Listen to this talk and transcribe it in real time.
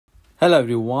Hello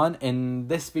everyone, in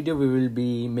this video we will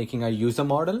be making a user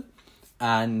model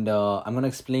and I'm gonna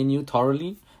explain you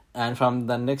thoroughly, and from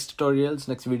the next tutorials,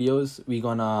 next videos, we're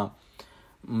gonna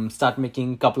start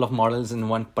making couple of models in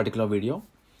one particular video.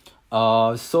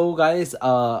 So guys,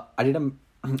 I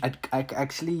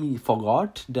actually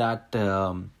forgot that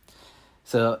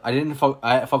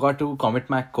I forgot to commit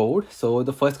my code. So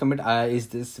the first commit is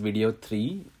this video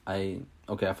 3. I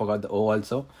forgot the O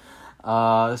also.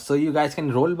 So you guys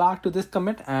can roll back to this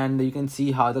commit and you can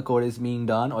see how the code is being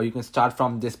done, or you can start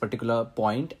from this particular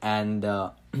point and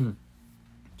and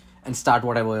start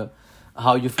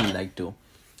how you feel like to.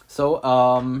 So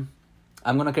I'm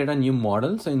gonna create a new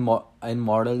model. So in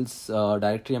models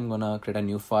directory, I'm gonna create a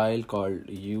new file called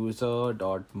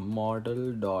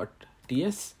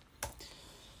user.model.ts.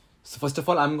 So first of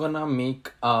all, I'm gonna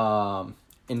make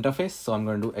interface. So I'm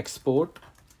gonna do export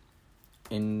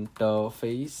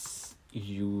interface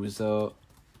user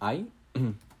I.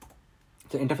 So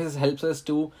interfaces helps us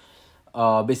to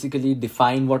basically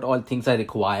define what all things are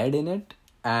required in it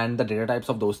and the data types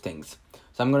of those things.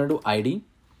 So I'm going to do ID.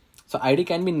 So ID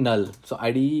can be null. So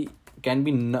ID can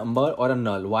be number or a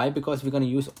null. Why? Because we're going to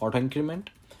use auto increment.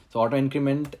 So auto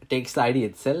increment takes the ID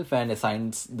itself and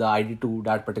assigns the ID to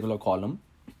that particular column.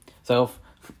 So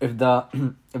if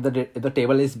the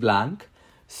table is blank,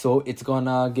 so it's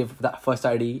gonna give the first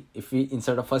ID. If we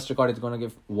insert a first record, it's gonna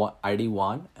give ID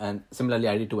 1, and similarly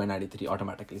ID 2 and ID 3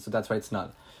 automatically. So that's why it's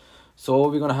null. So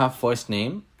we're gonna have first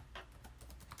name.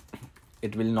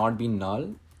 It will not be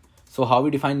null. So how we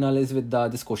define null is with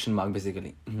this question mark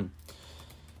basically.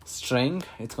 String.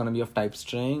 It's gonna be of type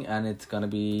string, and it's gonna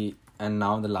be, and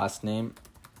now the last name,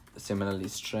 similarly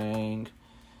string.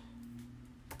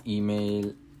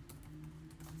 Email.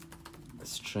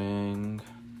 String.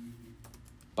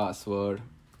 Password.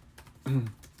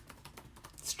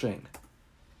 String.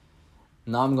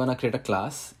 Now I'm gonna create a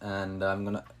class and I'm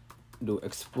gonna do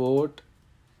export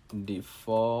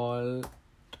default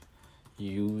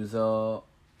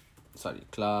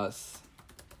class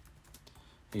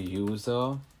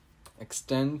user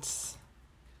extends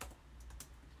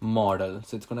model.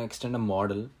 So it's gonna extend a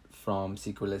model from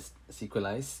Sequelize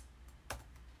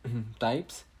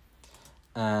types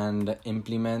and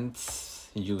implements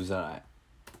user.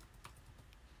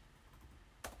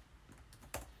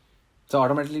 So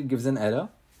automatically it gives an error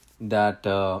that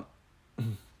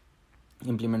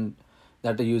implement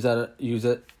that the user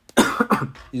user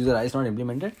is not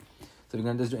implemented. So we're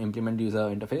gonna just do implement user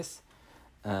interface,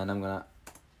 and I'm gonna,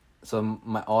 so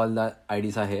all the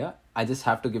IDs are here. I just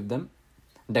have to give them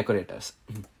decorators.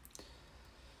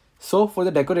 So for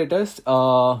the decorators,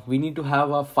 we need to have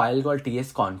a file called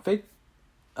tsconfig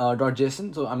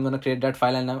 .json. So I'm gonna create that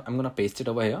file and I'm gonna paste it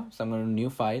over here. So I'm gonna do new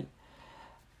file,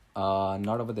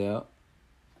 not over there.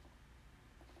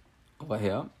 Over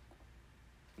here,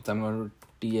 so I'm going to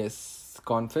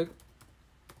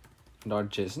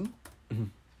tsconfig.json.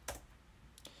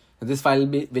 This file will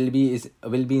be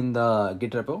in the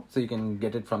Git repo, so you can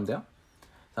get it from there.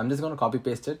 So I'm just going to copy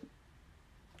paste it.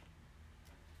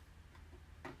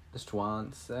 Just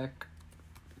one sec.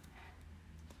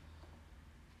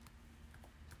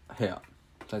 Here,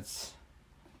 so it's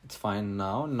fine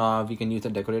now. Now we can use the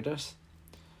decorators.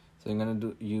 So I'm going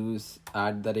to use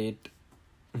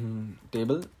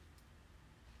table.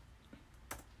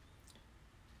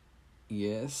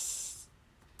 Yes,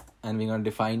 and we're going to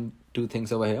define two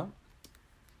things over here.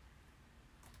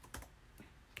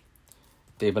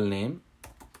 Table name,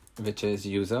 which is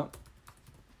user,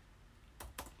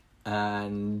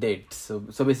 and date. So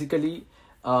basically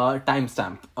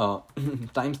timestamp.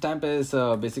 Timestamp is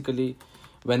basically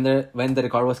when the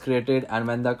record was created and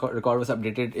when the record was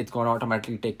updated, it's going to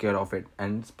automatically take care of it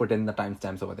and put in the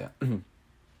timestamps over there.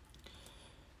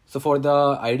 So for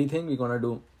the ID thing, we're gonna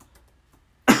do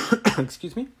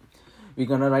excuse me, we're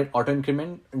gonna write auto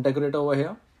increment decorator over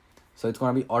here. So it's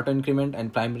gonna be auto increment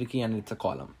and primary key, and it's a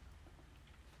column.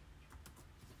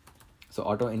 So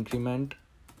auto increment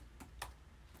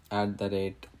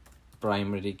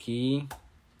 @primary key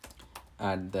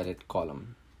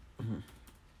 @column. You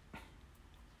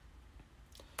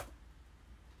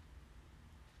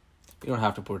don't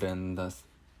have to put in the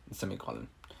semicolon.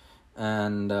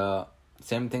 And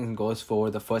same thing goes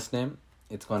for the first name.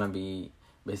 It's gonna be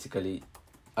basically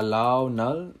allow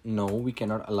null. No, we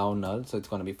cannot allow null, so it's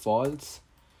gonna be false.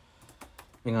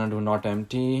 We're gonna do not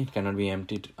empty. It cannot be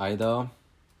empty either,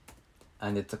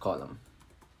 and it's a column.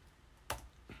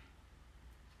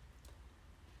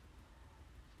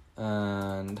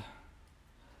 And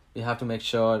we have to make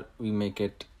sure we make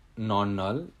it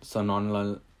non-null. So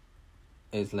non-null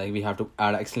is like we have to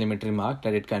add exclamatory mark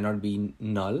that it cannot be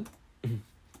null.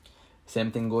 Same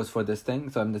thing goes for this thing.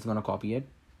 So I'm just gonna copy it.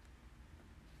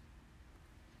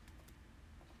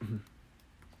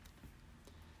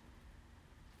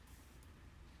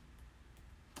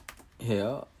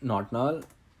 Here, not null.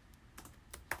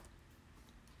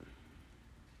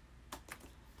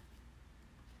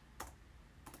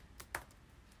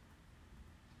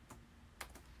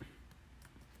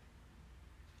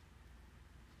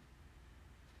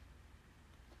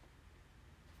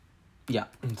 Yeah,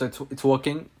 so it's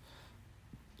working.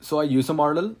 So our user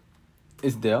model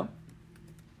is there.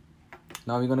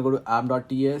 Now we're gonna go to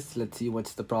app.ts. Let's see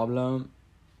what's the problem.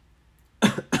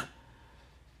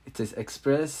 It says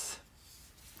express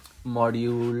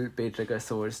module paytracker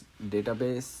source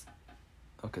database.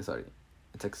 Okay, sorry,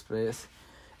 it's express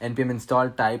npm install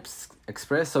types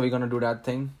express. So we're gonna do that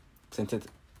thing since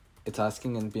it's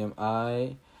asking npm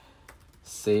I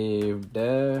save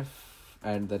def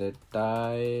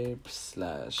 @type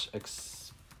 /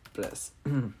 express.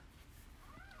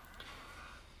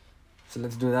 So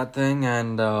let's do that thing,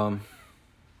 and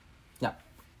yeah,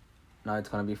 now it's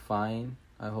gonna be fine,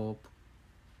 I hope.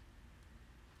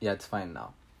 Yeah, it's fine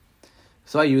now.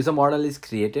 So our user model is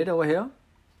created over here,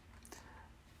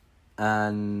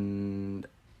 and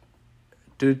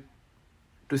to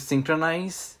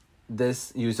synchronize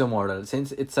this user model,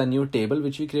 since it's a new table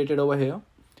which we created over here,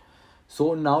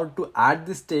 so now to add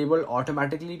this table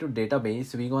automatically to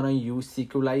database, we're gonna use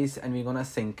Sequelize, and we're gonna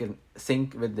sync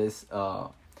with this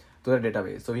to the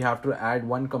database. So we have to add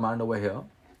one command over here,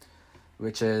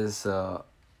 which is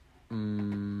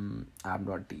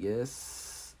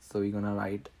app.ts. So we're gonna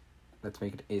write, let's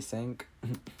make it async.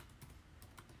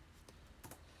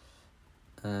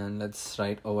 And let's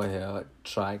write over here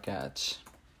try catch.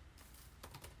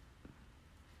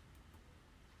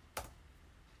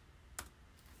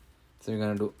 So we're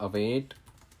gonna do await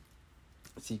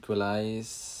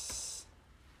Sequelize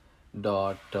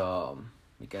dot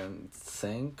we can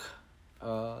sync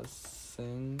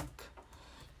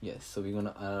yes. So we're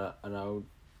gonna around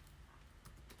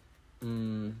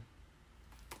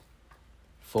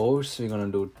force, we're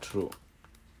gonna do true.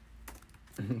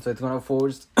 So it's gonna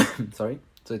force sorry,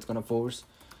 so it's gonna force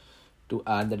to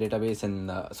add the database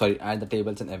and add the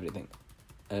tables and everything.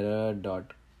 Error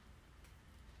dot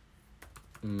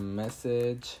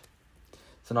message.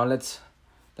 So now let's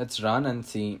run and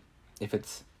see if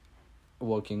it's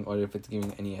working or if it's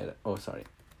giving any error. Oh, sorry.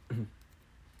 I'm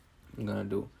gonna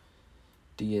do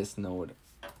ts node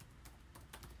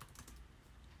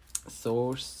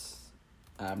source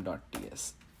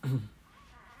app.ts. So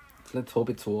let's hope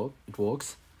it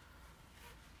works.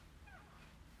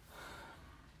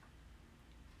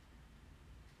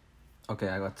 Okay,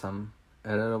 I got some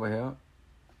error over here.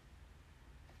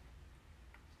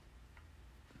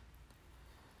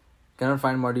 Cannot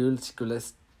find module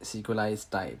Sequelize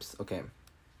types. Okay.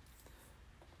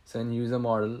 So in user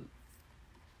model,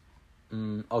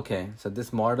 okay. So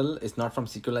this model is not from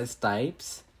Sequelize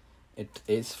types. It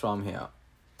is from here.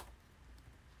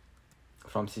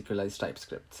 From Sequelize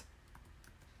Typescript.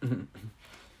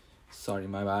 Sorry,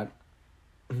 my bad.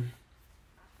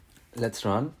 Let's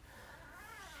run.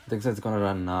 I think it's gonna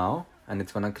run now, and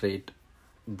it's gonna create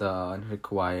the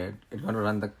required. It's gonna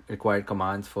run the required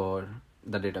commands for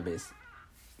the database.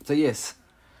 So yes,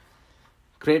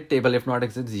 create table if not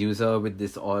exists user with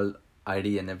this all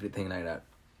ID and everything like that.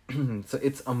 So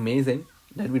it's amazing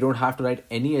that we don't have to write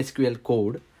any SQL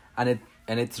code, and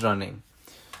it's running.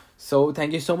 So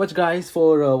thank you so much guys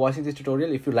for watching this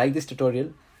tutorial. If you like this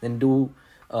tutorial, then do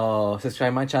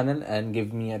subscribe my channel and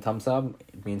give me a thumbs up.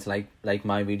 It means like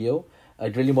my video.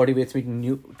 It really motivates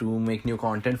me to make new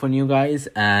content for you guys,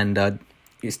 and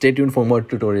stay tuned for more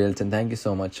tutorials, and thank you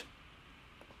so much.